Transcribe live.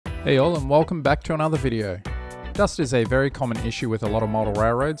Hey all, and welcome back to another video. Dust is a very common issue with a lot of model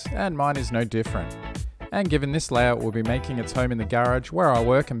railroads, and mine is no different. And given this layout will be making its home in the garage where I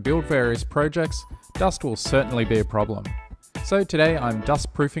work and build various projects, dust will certainly be a problem. So today I'm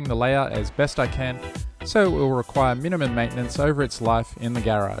dust proofing the layout as best I can, so it will require minimum maintenance over its life in the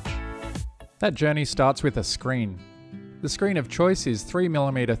garage. That journey starts with a screen. The screen of choice is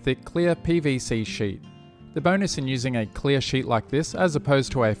 3mm thick clear PVC sheet. The bonus in using a clear sheet like this as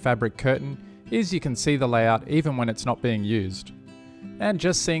opposed to a fabric curtain is you can see the layout even when it's not being used. And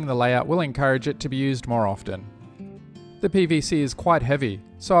just seeing the layout will encourage it to be used more often. The PVC is quite heavy,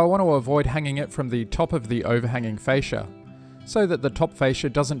 so I want to avoid hanging it from the top of the overhanging fascia, so that the top fascia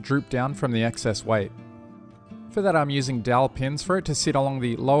doesn't droop down from the excess weight. For that I'm using dowel pins for it to sit along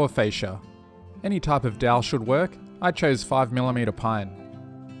the lower fascia. Any type of dowel should work. I chose 5mm pine.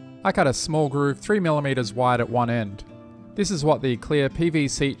 I cut a small groove 3mm wide at one end. This is what the clear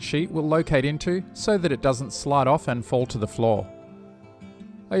PVC sheet will locate into so that it doesn't slide off and fall to the floor.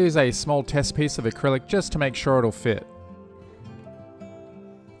 I use a small test piece of acrylic just to make sure it'll fit.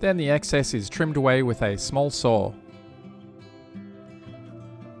 Then the excess is trimmed away with a small saw.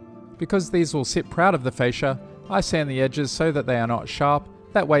 Because these will sit proud of the fascia, I sand the edges so that they are not sharp,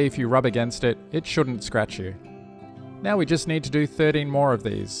 that way if you rub against it, it shouldn't scratch you. Now we just need to do 13 more of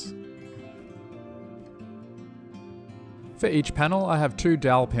these. For each panel I have 2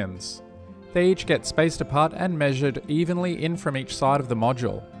 dowel pins. They each get spaced apart and measured evenly in from each side of the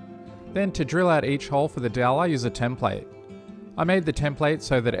module. Then to drill out each hole for the dowel I use a template. I made the template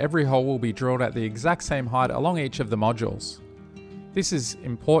so that every hole will be drilled at the exact same height along each of the modules. This is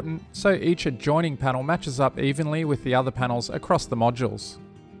important so each adjoining panel matches up evenly with the other panels across the modules.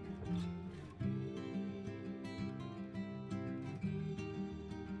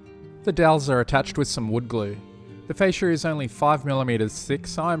 The dowels are attached with some wood glue. The fascia is only 5mm thick,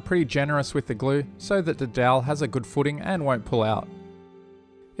 so I'm pretty generous with the glue so that the dowel has a good footing and won't pull out.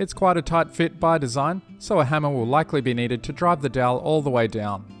 It's quite a tight fit by design, so a hammer will likely be needed to drive the dowel all the way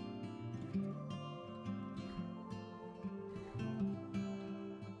down.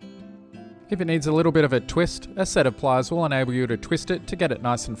 If it needs a little bit of a twist, a set of pliers will enable you to twist it to get it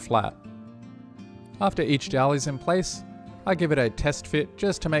nice and flat. After each dowel is in place, I give it a test fit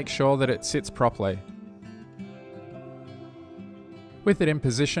just to make sure that it sits properly. With it in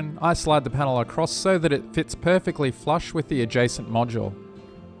position, I slide the panel across so that it fits perfectly flush with the adjacent module.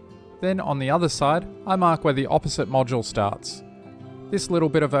 Then on the other side, I mark where the opposite module starts. This little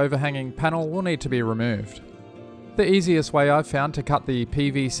bit of overhanging panel will need to be removed. The easiest way I've found to cut the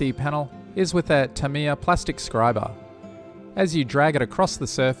PVC panel is with a Tamiya plastic scriber. As you drag it across the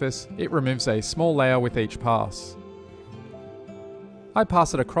surface, it removes a small layer with each pass. I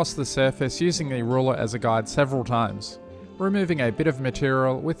pass it across the surface using the ruler as a guide several times, removing a bit of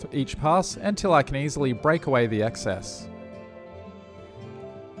material with each pass until I can easily break away the excess.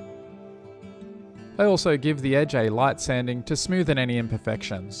 I also give the edge a light sanding to smoothen any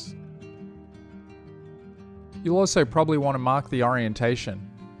imperfections. You'll also probably want to mark the orientation,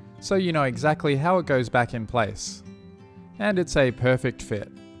 so you know exactly how it goes back in place. And it's a perfect fit.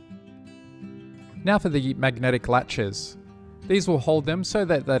 Now for the magnetic latches. These will hold them so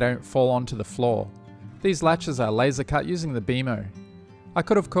that they don't fall onto the floor. These latches are laser cut using the BMO. I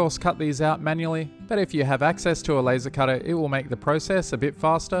could of course cut these out manually, but if you have access to a laser cutter it will make the process a bit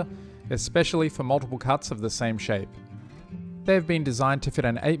faster, especially for multiple cuts of the same shape. They have been designed to fit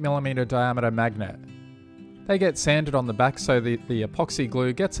an 8mm diameter magnet. They get sanded on the back so the epoxy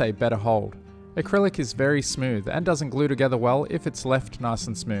glue gets a better hold. Acrylic is very smooth and doesn't glue together well if it's left nice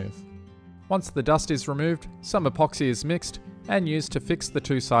and smooth. Once the dust is removed, some epoxy is mixed and used to fix the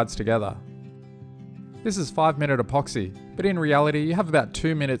two sides together. This is 5-minute epoxy, but in reality you have about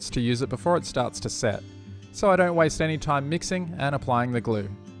 2 minutes to use it before it starts to set, so I don't waste any time mixing and applying the glue.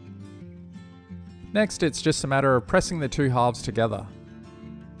 Next it's just a matter of pressing the two halves together.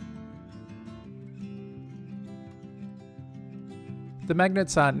 The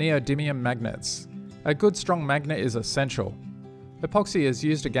magnets are neodymium magnets. A good strong magnet is essential. Epoxy is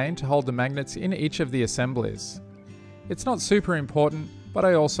used again to hold the magnets in each of the assemblies. It's not super important, but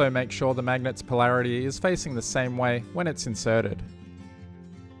I also make sure the magnet's polarity is facing the same way when it's inserted.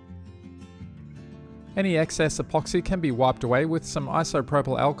 Any excess epoxy can be wiped away with some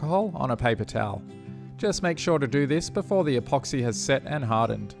isopropyl alcohol on a paper towel. Just make sure to do this before the epoxy has set and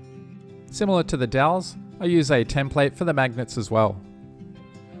hardened. Similar to the dowels, I use a template for the magnets as well.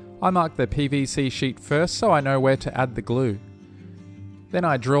 I mark the PVC sheet first so I know where to add the glue. Then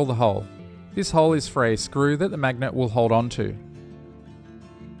I drill the hole. This hole is for a screw that the magnet will hold onto.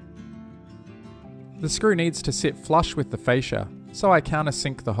 The screw needs to sit flush with the fascia, so I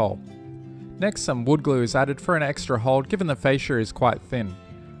countersink the hole. Next, some wood glue is added for an extra hold given the fascia is quite thin.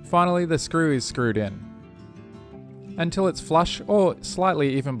 Finally, the screw is screwed in until it's flush or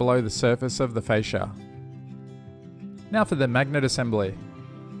slightly even below the surface of the fascia. Now for the magnet assembly.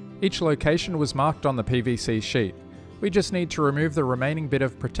 Each location was marked on the PVC sheet. We just need to remove the remaining bit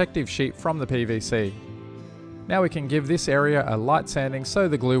of protective sheet from the PVC. Now we can give this area a light sanding so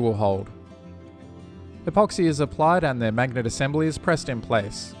the glue will hold. Epoxy is applied and the magnet assembly is pressed in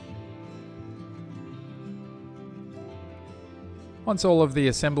place. Once all of the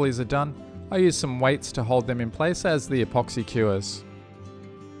assemblies are done, I use some weights to hold them in place as the epoxy cures.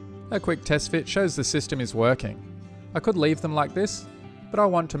 A quick test fit shows the system is working. I could leave them like this, but I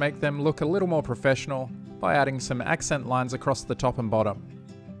want to make them look a little more professional by adding some accent lines across the top and bottom.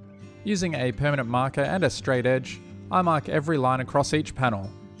 Using a permanent marker and a straight edge, I mark every line across each panel,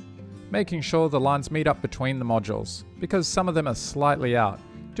 making sure the lines meet up between the modules, because some of them are slightly out.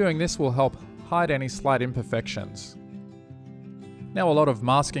 Doing this will help hide any slight imperfections. Now a lot of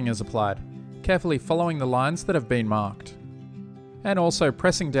masking is applied, carefully following the lines that have been marked, and also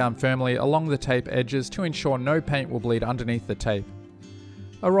pressing down firmly along the tape edges to ensure no paint will bleed underneath the tape.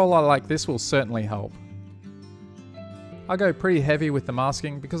 A roller like this will certainly help. I go pretty heavy with the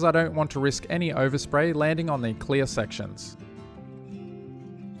masking because I don't want to risk any overspray landing on the clear sections.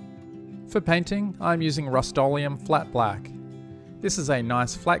 For painting, I'm using Rust-Oleum Flat Black. This is a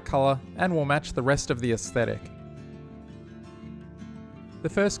nice flat colour and will match the rest of the aesthetic. The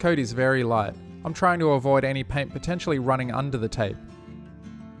first coat is very light. I'm trying to avoid any paint potentially running under the tape.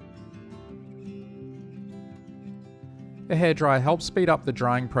 A hairdryer helps speed up the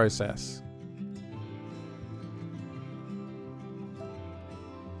drying process.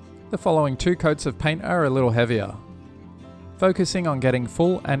 The following 2 coats of paint are a little heavier, focusing on getting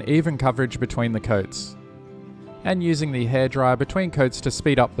full and even coverage between the coats, and using the hairdryer between coats to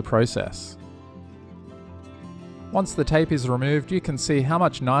speed up the process. Once the tape is removed, you can see how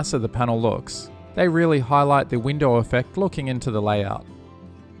much nicer the panel looks. They really highlight the window effect looking into the layout.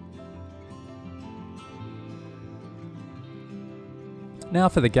 Now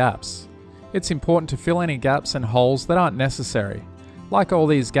for the gaps. It's important to fill any gaps and holes that aren't necessary, like all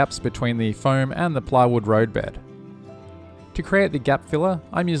these gaps between the foam and the plywood roadbed. To create the gap filler,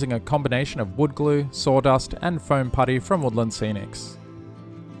 I'm using a combination of wood glue, sawdust and foam putty from Woodland Scenics.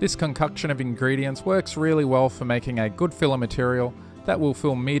 This concoction of ingredients works really well for making a good filler material that will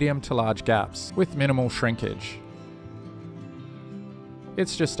fill medium to large gaps with minimal shrinkage.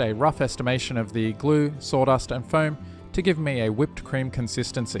 It's just a rough estimation of the glue, sawdust and foam to give me a whipped cream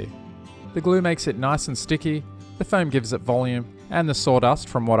consistency. The glue makes it nice and sticky, the foam gives it volume, and the sawdust,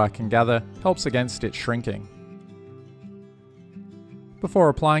 from what I can gather, helps against its shrinking. Before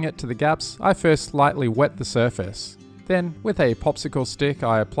applying it to the gaps, I first lightly wet the surface. Then, with a popsicle stick,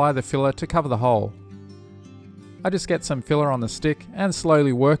 I apply the filler to cover the hole. I just get some filler on the stick and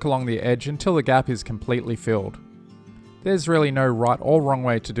slowly work along the edge until the gap is completely filled. There's really no right or wrong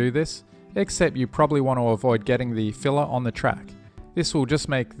way to do this, except you probably want to avoid getting the filler on the track. This will just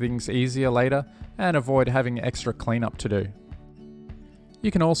make things easier later and avoid having extra cleanup to do.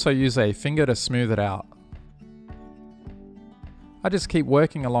 You can also use a finger to smooth it out. I just keep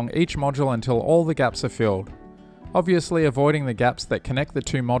working along each module until all the gaps are filled, obviously avoiding the gaps that connect the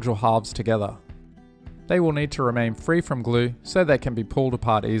 2 module halves together. They will need to remain free from glue so they can be pulled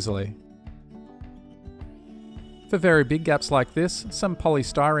apart easily. For very big gaps like this, some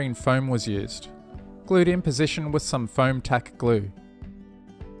polystyrene foam was used, glued in position with some foam tack glue.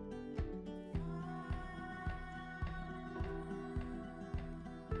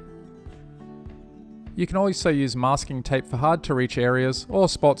 You can also use masking tape for hard to reach areas or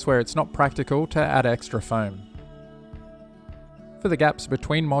spots where it's not practical to add extra foam. For the gaps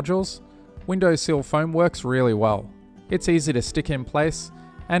between modules, windowsill foam works really well. It's easy to stick in place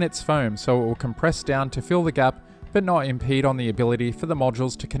and it's foam, so it will compress down to fill the gap but not impede on the ability for the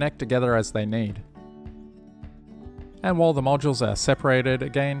modules to connect together as they need. And while the modules are separated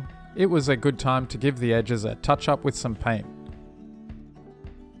again, it was a good time to give the edges a touch up with some paint.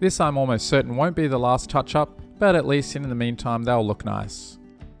 This I'm almost certain won't be the last touch up, but at least in the meantime they'll look nice.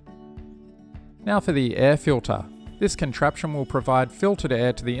 Now for the air filter. This contraption will provide filtered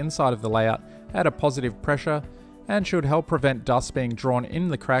air to the inside of the layout at a positive pressure and should help prevent dust being drawn in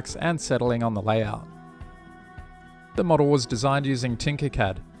the cracks and settling on the layout. The model was designed using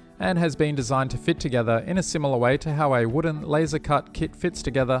Tinkercad and has been designed to fit together in a similar way to how a wooden laser cut kit fits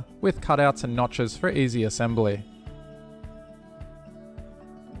together with cutouts and notches for easy assembly.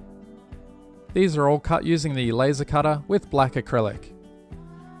 These are all cut using the laser cutter with black acrylic.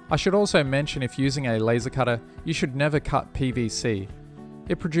 I should also mention, if using a laser cutter, you should never cut PVC.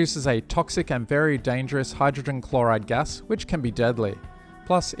 It produces a toxic and very dangerous hydrogen chloride gas, which can be deadly.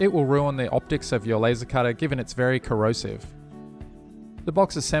 Plus, it will ruin the optics of your laser cutter given it's very corrosive. The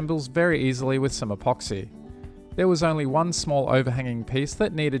box assembles very easily with some epoxy. There was only one small overhanging piece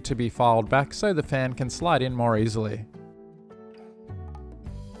that needed to be filed back so the fan can slide in more easily.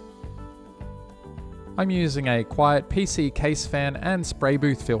 I'm using a quiet PC case fan and spray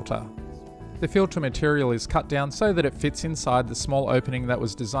booth filter. The filter material is cut down so that it fits inside the small opening that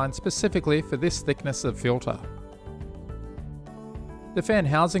was designed specifically for this thickness of filter. The fan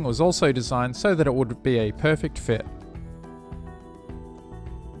housing was also designed so that it would be a perfect fit.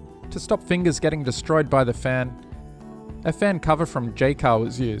 To stop fingers getting destroyed by the fan, a fan cover from J-Car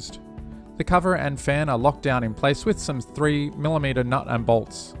was used. The cover and fan are locked down in place with some 3mm nut and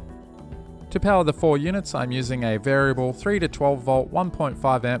bolts. To power the 4 units, I'm using a variable 3 to 12 volt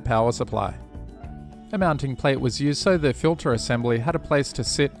 1.5 amp power supply. A mounting plate was used so the filter assembly had a place to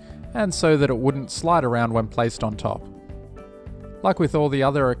sit and so that it wouldn't slide around when placed on top. Like with all the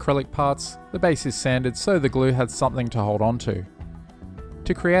other acrylic parts, the base is sanded so the glue has something to hold on to.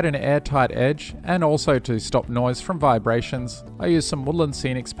 To create an airtight edge and also to stop noise from vibrations, I use some Woodland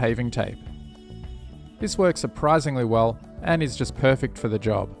Scenics paving tape. This works surprisingly well and is just perfect for the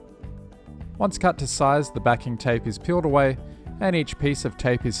job. Once cut to size, the backing tape is peeled away and each piece of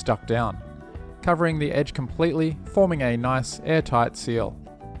tape is stuck down, covering the edge completely, forming a nice airtight seal.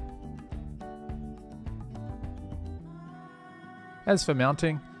 As for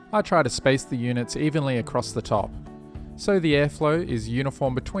mounting, I try to space the units evenly across the top, so the airflow is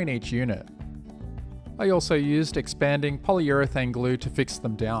uniform between each unit. I also used expanding polyurethane glue to fix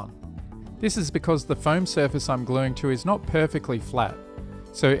them down. This is because the foam surface I'm gluing to is not perfectly flat,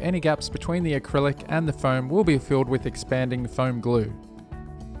 so any gaps between the acrylic and the foam will be filled with expanding foam glue.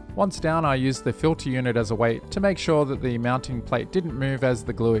 Once down, I used the filter unit as a weight to make sure that the mounting plate didn't move as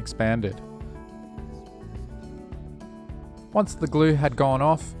the glue expanded. Once the glue had gone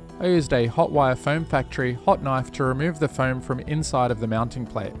off, I used a Hotwire Foam Factory hot knife to remove the foam from inside of the mounting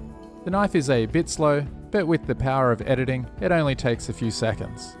plate. The knife is a bit slow, but with the power of editing, it only takes a few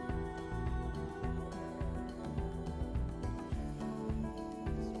seconds.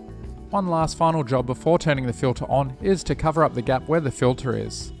 One last final job before turning the filter on is to cover up the gap where the filter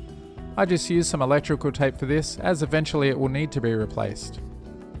is. I just use some electrical tape for this, as eventually it will need to be replaced.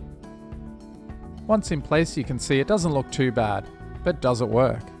 Once in place, you can see it doesn't look too bad, but does it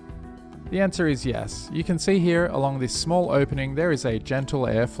work? The answer is yes. You can see here along this small opening there is a gentle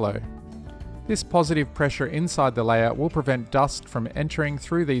airflow. This positive pressure inside the layer will prevent dust from entering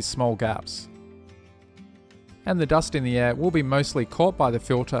through these small gaps. And the dust in the air will be mostly caught by the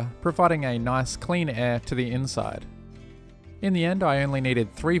filter, providing a nice clean air to the inside. In the end, I only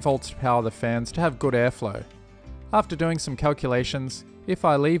needed 3 volts to power the fans to have good airflow. After doing some calculations, if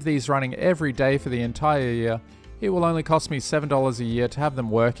I leave these running every day for the entire year, it will only cost me $7 a year to have them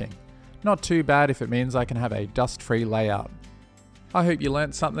working. Not too bad if it means I can have a dust-free layout. I hope you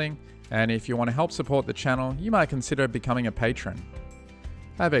learnt something, and if you want to help support the channel, you might consider becoming a patron.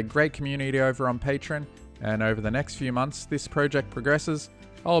 I have a great community over on Patreon, and over the next few months this project progresses,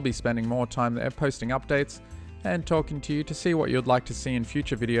 I'll be spending more time there posting updates and talking to you to see what you'd like to see in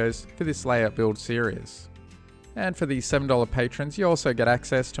future videos for this layout build series. And for the $7 patrons, you also get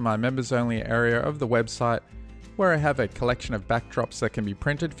access to my members only area of the website, where I have a collection of backdrops that can be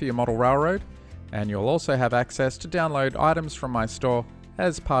printed for your model railroad, and you'll also have access to download items from my store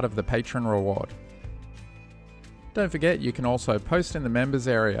as part of the patron reward. Don't forget, you can also post in the members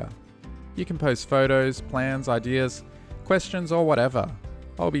area. You can post photos, plans, ideas, questions, or whatever.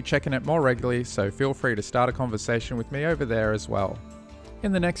 I'll be checking it more regularly, so feel free to start a conversation with me over there as well.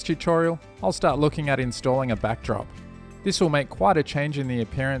 In the next tutorial, I'll start looking at installing a backdrop. This will make quite a change in the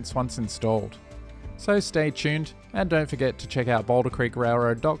appearance once installed. So stay tuned, and don't forget to check out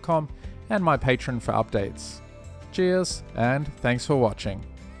bouldercreekrailroad.com and my Patreon for updates. Cheers, and thanks for watching.